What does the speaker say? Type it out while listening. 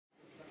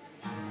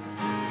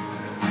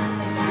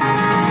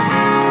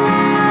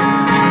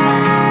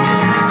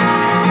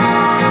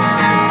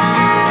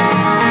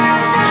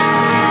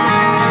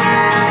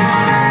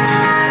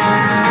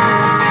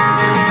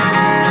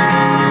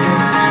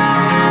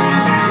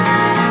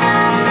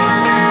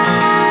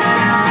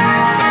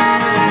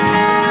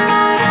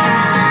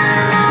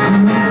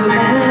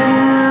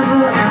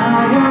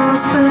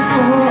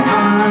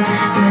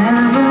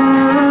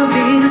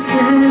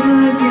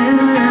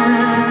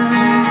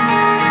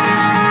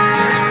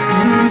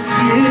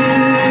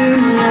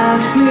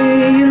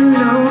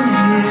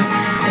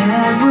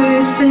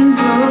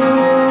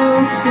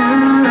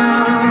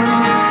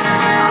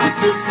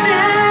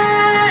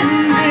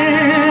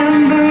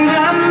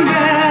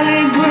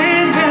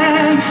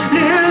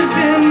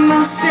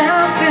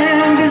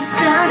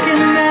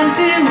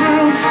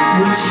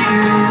Would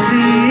you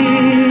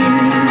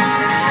please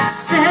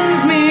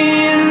send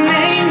me an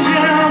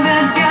angel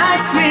that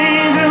guides me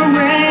the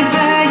way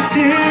back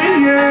to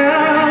you?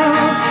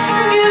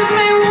 Give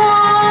me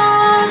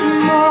one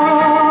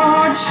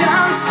more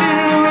chance to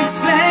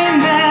explain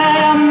that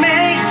I'll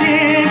make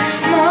it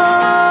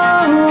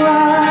more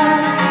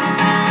right.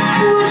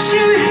 Would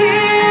you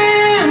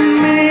hear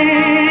me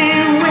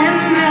when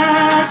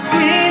I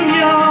scream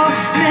your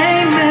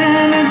name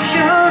in a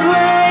cold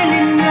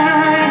rainy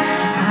night?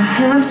 I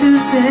have to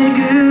say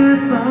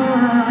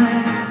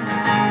goodbye.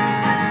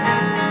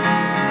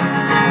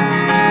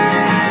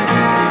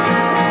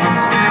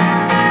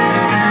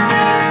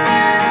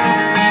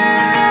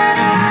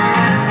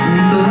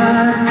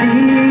 But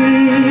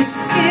these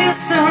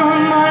tears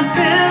on my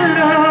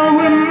pillow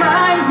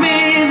remind me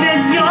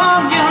that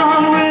you're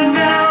gone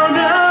without a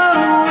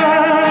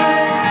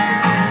word.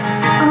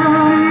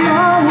 I'm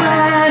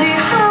already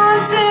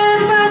haunted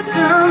by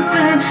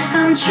something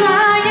I'm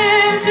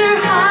trying to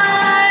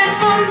hide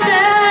from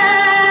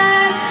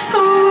them.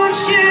 Would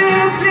you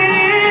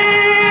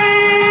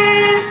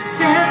please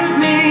send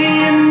me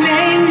an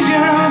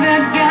angel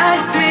that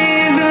guides me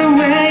the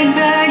way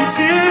back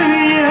to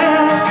you?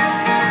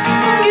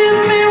 Give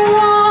me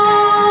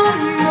one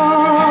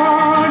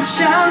more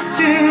chance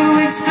to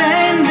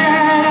explain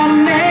that I'll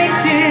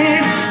make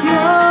it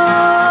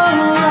more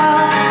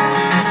right.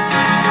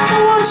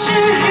 Won't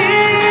you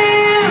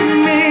hear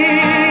me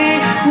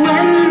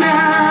when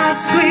I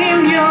scream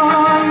your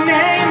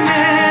name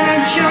in a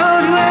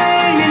cold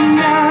rainy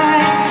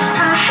night? I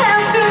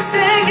have to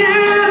say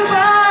goodbye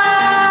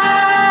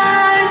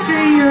to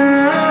you,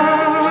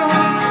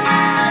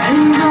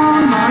 and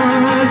all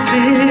my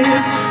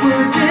fears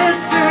will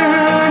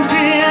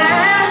disappear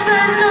as I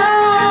know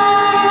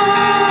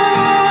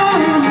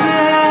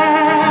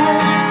that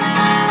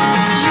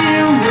you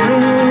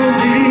will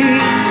be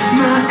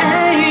my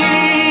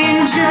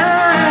angel.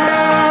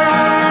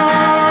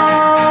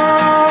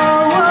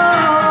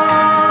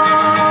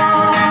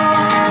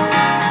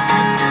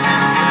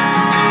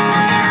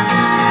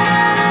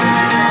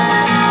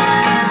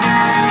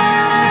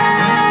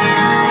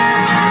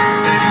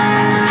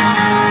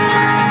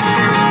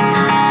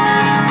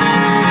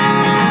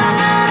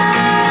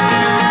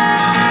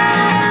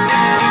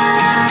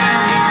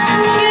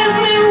 Give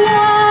me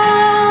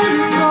one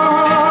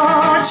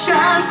more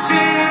chance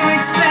to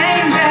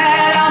explain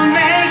that I'll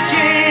make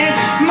it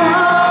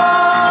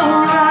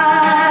more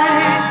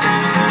right.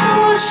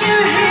 Won't you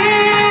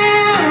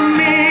hear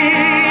me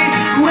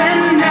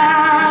when I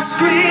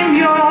scream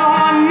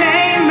your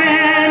name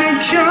in a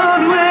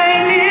cold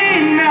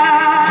rainy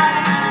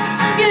night?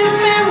 Give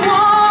me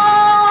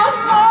one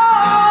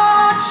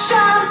more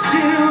chance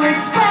to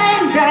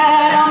explain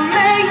that I'll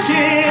make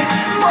it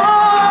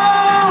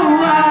more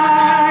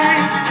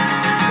right.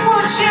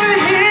 Won't you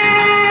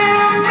hear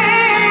me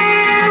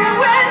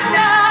when I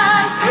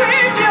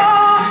scream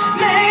your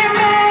name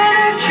in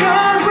a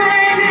cold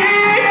rainy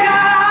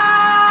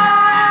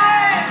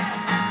night?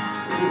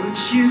 Would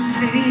you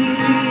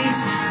please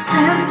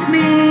send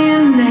me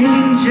an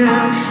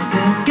angel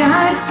that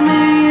guides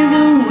me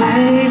the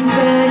way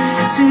back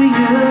to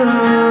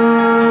you?